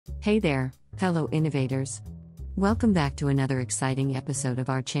Hey there, fellow innovators. Welcome back to another exciting episode of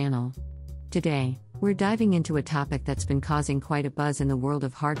our channel. Today, we're diving into a topic that's been causing quite a buzz in the world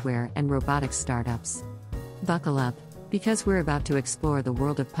of hardware and robotics startups. Buckle up, because we're about to explore the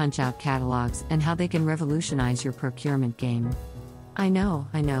world of PunchOut catalogs and how they can revolutionize your procurement game. I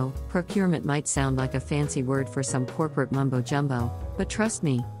know, procurement might sound like a fancy word for some corporate mumbo-jumbo, but trust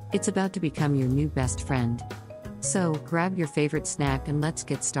me, it's about to become your new best friend. So, grab your favorite snack and let's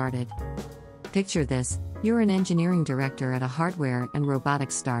get started. Picture this, you're an engineering director at a hardware and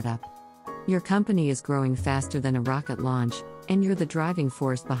robotics startup. Your company is growing faster than a rocket launch, and you're the driving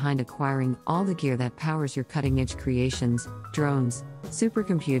force behind acquiring all the gear that powers your cutting-edge creations: drones,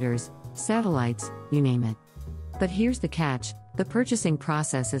 supercomputers, satellites, you name it. But here's the catch, the purchasing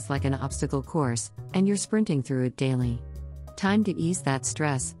process is like an obstacle course, and you're sprinting through it daily. Time to ease that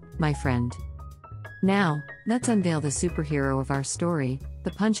stress, my friend. Now, let's unveil the superhero of our story,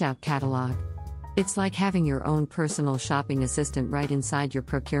 the PunchOut catalog. It's like having your own personal shopping assistant right inside your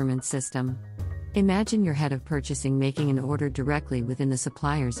procurement system. Imagine your head of purchasing making an order directly within the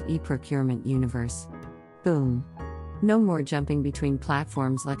supplier's e-procurement universe. Boom! No more jumping between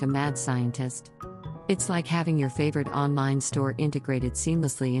platforms like a mad scientist. It's like having your favorite online store integrated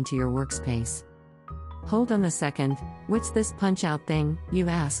seamlessly into your workspace. Hold on a second, what's this PunchOut thing, you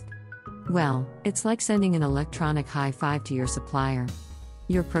ask? Well, it's like sending an electronic high five to your supplier.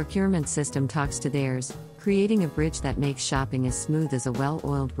 Your procurement system talks to theirs, creating a bridge that makes shopping as smooth as a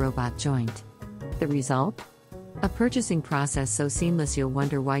well-oiled robot joint. The result? A purchasing process so seamless you'll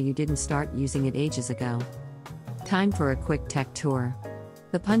wonder why you didn't start using it ages ago. Time for a quick tech tour.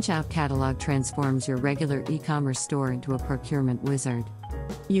 The PunchOut catalog transforms your regular e-commerce store into a procurement wizard.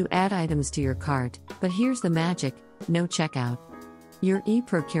 You add items to your cart, but here's the magic: no checkout. Your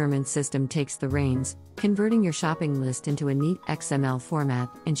e-procurement system takes the reins, converting your shopping list into a neat XML format,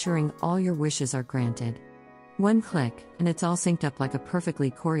 ensuring all your wishes are granted. One click, and it's all synced up like a perfectly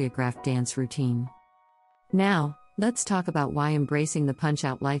choreographed dance routine. Now, let's talk about why embracing the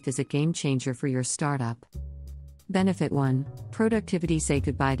PunchOut life is a game changer for your startup. Benefit 1. Productivity. Say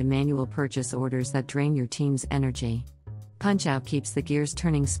goodbye to manual purchase orders that drain your team's energy. PunchOut keeps the gears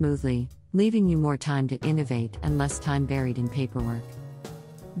turning smoothly, leaving you more time to innovate and less time buried in paperwork.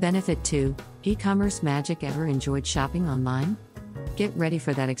 Benefit 2. E-commerce magic. Ever enjoyed shopping online? Get ready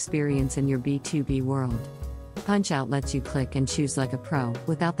for that experience in your B2B world. PunchOut lets you click and choose like a pro,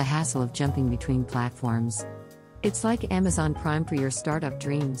 without the hassle of jumping between platforms. It's like Amazon Prime for your startup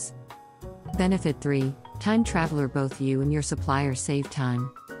dreams. Benefit 3. Time traveler. Both you and your supplier save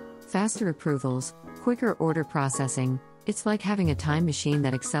time. Faster approvals, quicker order processing. It's like having a time machine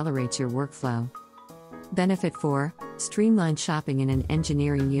that accelerates your workflow. Benefit 4. Streamlined shopping. In an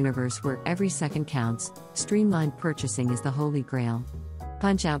engineering universe where every second counts, streamlined purchasing is the holy grail.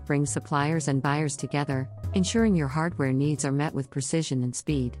 PunchOut brings suppliers and buyers together, ensuring your hardware needs are met with precision and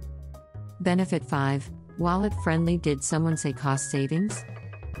speed. Benefit 5. Wallet friendly. Did someone say cost savings?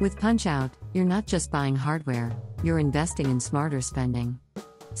 With PunchOut, you're not just buying hardware, you're investing in smarter spending.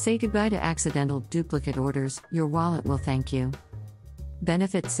 Say goodbye to accidental duplicate orders, your wallet will thank you.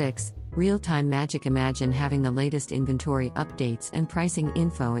 Benefit 6. Real-time magic. Imagine having the latest inventory updates and pricing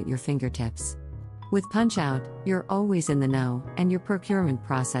info at your fingertips. With PunchOut, you're always in the know, and your procurement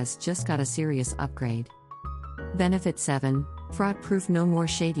process just got a serious upgrade. Benefit 7. Fraud-proof. No more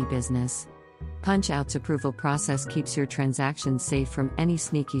shady business. PunchOut's approval process keeps your transactions safe from any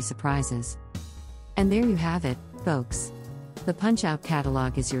sneaky surprises. And there you have it, folks. The PunchOut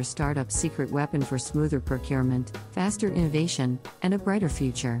catalog is your startup's secret weapon for smoother procurement, faster innovation, and a brighter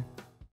future.